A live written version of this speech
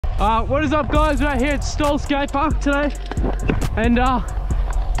What is up, guys? We're here at Stawell Skatepark today, and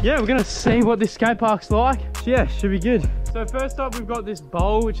yeah, we're gonna see what this skatepark's like. Yeah, should be good. So first up, we've got this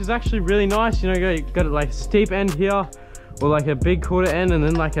bowl, which is actually really nice. You know, you got like a steep end here, or like a big quarter end, and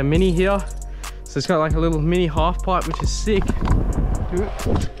then like a mini here. So it's got like a little mini half pipe, which is sick. Do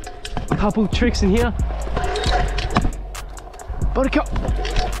a couple tricks in here. Buttercup.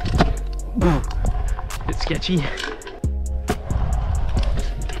 It's sketchy.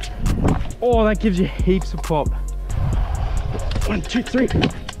 Oh, that gives you heaps of pop. 1, 2, 3.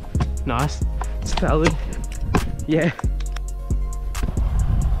 Nice. It's valid. Yeah.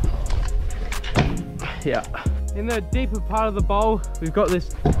 Yeah. In the deeper part of the bowl, we've got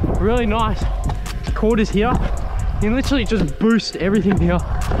this really nice quarters here. You can literally just boost everything here.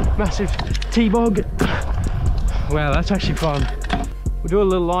 Massive T-bog. Wow, that's actually fun. We'll do a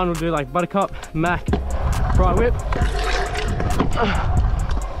little line. We'll do like buttercup, mac, right whip.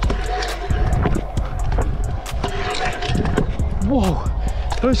 Whoa,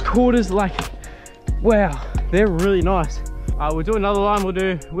 those quarters, like, wow, they're really nice. We'll do another line. We'll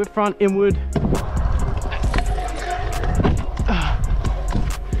do whip front, inward.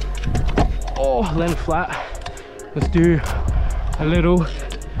 Oh, land flat. Let's do a little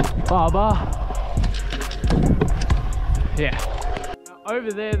bar. Yeah. Now,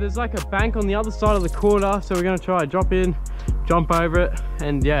 over there's like a bank on the other side of the quarter, so we're gonna try drop in, jump over it,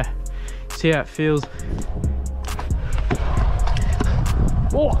 and yeah, see how it feels.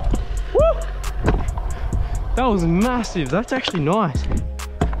 Oh, woo! That was massive. That's actually nice.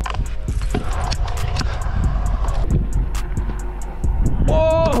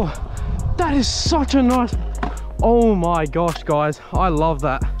 Oh, that is such a nice. Oh my gosh, guys, I love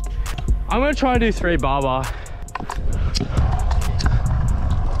that. I'm gonna try and do 3 bar.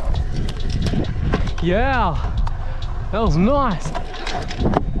 Yeah, that was nice.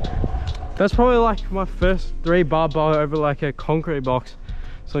 That's probably like my first 3 bar over like a concrete box.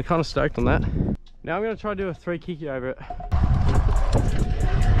 So I'm kind of stoked on that. Now I'm gonna try to do a 3 kiki over it.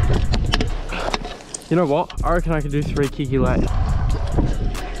 You know what? I reckon I can do 3 kiki late.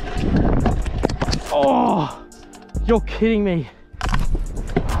 Oh, you're kidding me.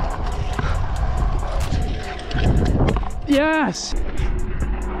 Yes.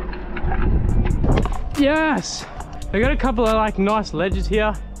 Yes. I got a couple of like nice ledges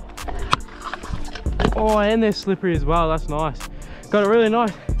here. Oh, and they're slippery as well. That's nice. Got a really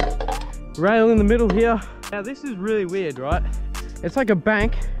nice rail in the middle here. Now this is really weird, right? It's like a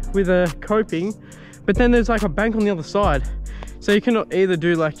bank with a coping, but then there's like a bank on the other side. So you can either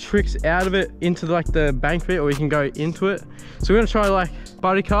do like tricks out of it into like the bank bit, or you can go into it. So we're gonna try like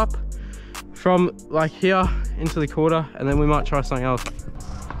buttercup from like here into the quarter, and then we might try something else.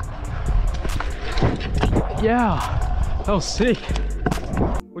 Yeah, that was sick.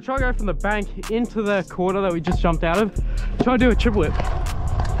 We'll try to go from the bank into the quarter that we just jumped out of. Try to do a triple whip.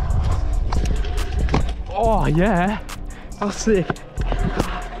 Oh yeah, that was sick.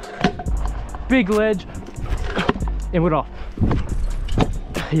 Big ledge, inward off.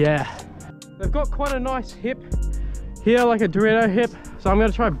 Yeah. They've got quite a nice hip here, like a Dorito hip. So I'm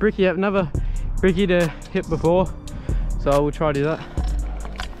gonna try bricky. I've never bricky to hip before, so we'll try to do that.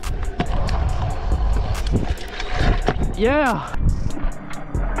 Yeah.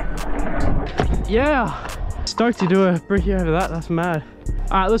 Yeah. Stoked to do a bricky over that. That's mad.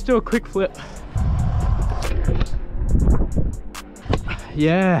 All right, let's do a quick flip.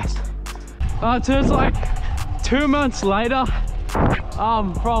 Yes. So it's like 2 months later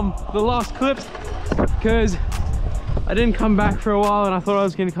from the last clips, because I didn't come back for a while and I thought I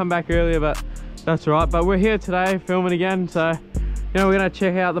was going to come back earlier, but that's all right. But we're here today filming again, so you know, we're going to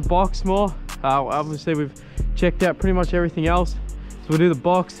check out the box more. Obviously we've checked out pretty much everything else, so we'll do the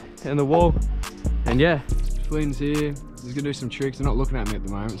box and the wall, and yeah. Flynn's here. He's gonna do some tricks. They're not looking at me at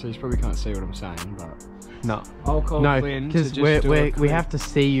the moment, so you probably can't see what I'm saying, but no, I'll call Flynn, because we have to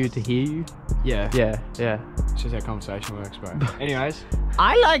see you to hear you. Yeah. It's just how conversation works, bro. Anyways,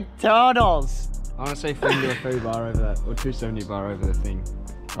 I like turtles. I want to say Flynn do a 3 bar over that, or 270 bar over the thing.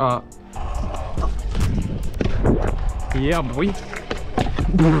 Yeah, boy.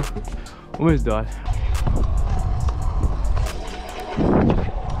 Almost died.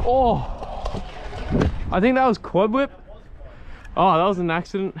 Oh, I think that was quad whip. Oh, that was an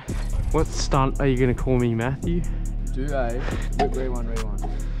accident. What stunt are you gonna call me, Matthew? Do a whip rewind.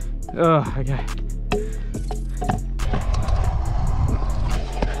 Oh, okay.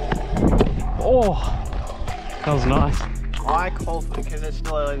 Oh, that was nice. I call, because it's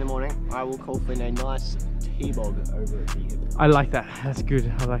still early in the morning, I will call for a nice T-bog over a T-hip. I like that. That's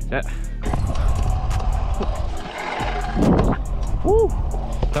good. I like that. Woo!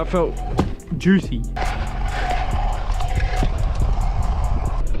 That felt juicy.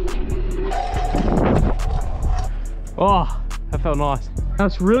 Oh, that felt nice.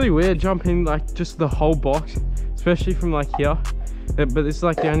 That's really weird jumping like just the whole box, especially from like here. But this is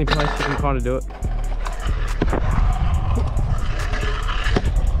like the only place you can kind of do it.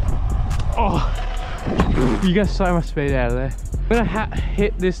 Oh, you get so much speed out of there. I'm gonna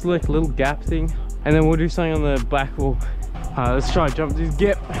hit this like little gap thing, and then we'll do something on the black wall. Let's try to jump this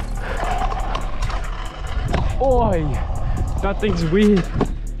gap. Oh, that thing's weird.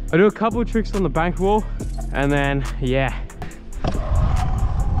 I do a couple of tricks on the bank wall, and then yeah.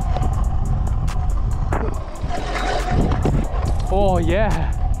 Oh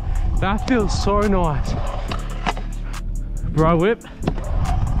yeah, that feels so nice. Bro whip.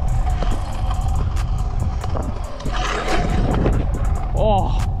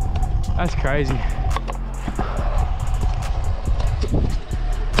 Oh, that's crazy.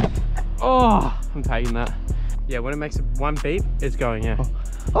 Oh, I'm taking that. Yeah, when it makes one beep, it's going, yeah.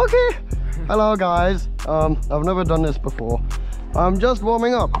 Okay. Hello guys. I've never done this before. I'm just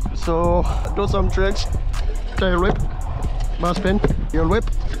warming up. So do some tricks. Tail whip, bar spin, heel whip.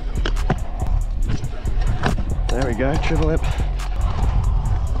 There we go, triple whip.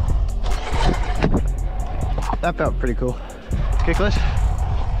 That felt pretty cool. Kickless.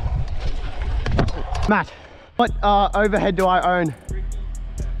 Matt, what overhead do I own?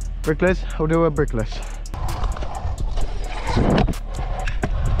 Brickless? I'll do a brickless.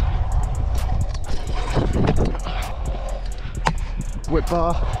 Whip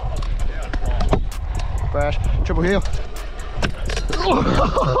bar. Crash. Triple heel.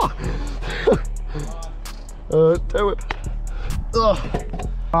 Toe whip.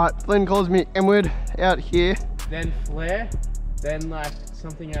 Alright, Flynn calls me inward out here. Then flare, then like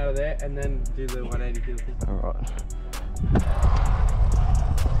something out of there, and then do the 180 heel thing. Alright.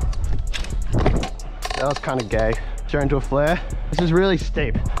 That was kind of gay. Turn into a flare. This is really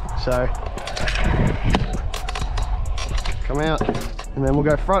steep, so come out, and then we'll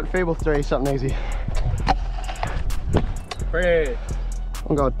go front feeble 3, something easy. Breathe.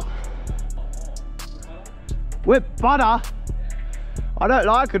 Oh god. Whip butter? I don't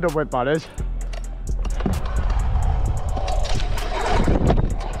like it to whip butters.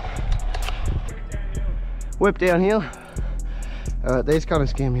 Whip downhill. These kind of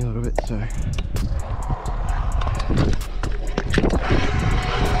scare me a little bit, so.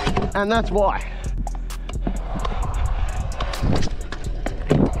 And that's why.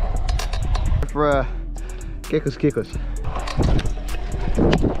 For kickers.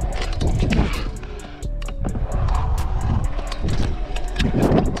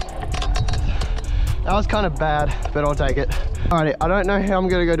 That was kind of bad, but I'll take it. Alrighty, I don't know how I'm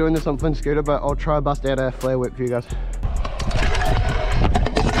gonna go doing this on Flynn's scooter, but I'll try to bust out a flare whip for you guys.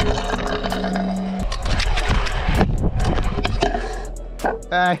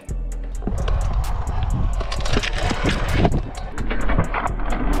 Hey.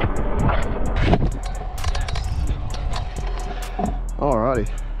 Alrighty.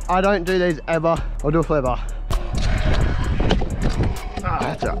 I don't do these ever. I'll do a flare bar. Ah,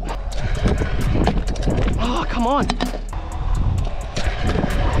 that's up. Oh, come on.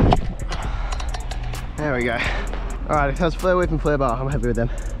 There we go. Alright, that's flare whip and flare bar. I'm happy with them.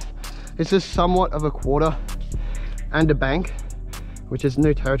 This is somewhat of a quarter and a bank, which is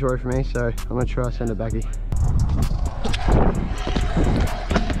new territory for me, so I'm gonna try to send it backy.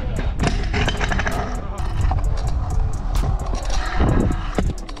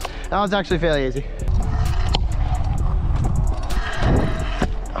 That was actually fairly easy.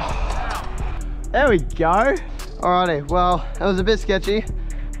 There we go. Alrighty, well, that was a bit sketchy,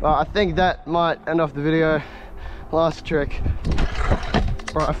 but I think that might end off the video. Last trick.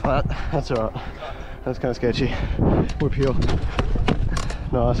 Right flat, that's alright. That's kind of sketchy. Whip heel.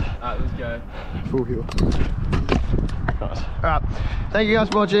 Nice. Alright, let's go. Full heel. Nice. Alright, thank you guys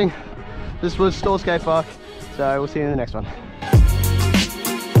for watching. This was Stawell Skatepark, so we'll see you in the next one.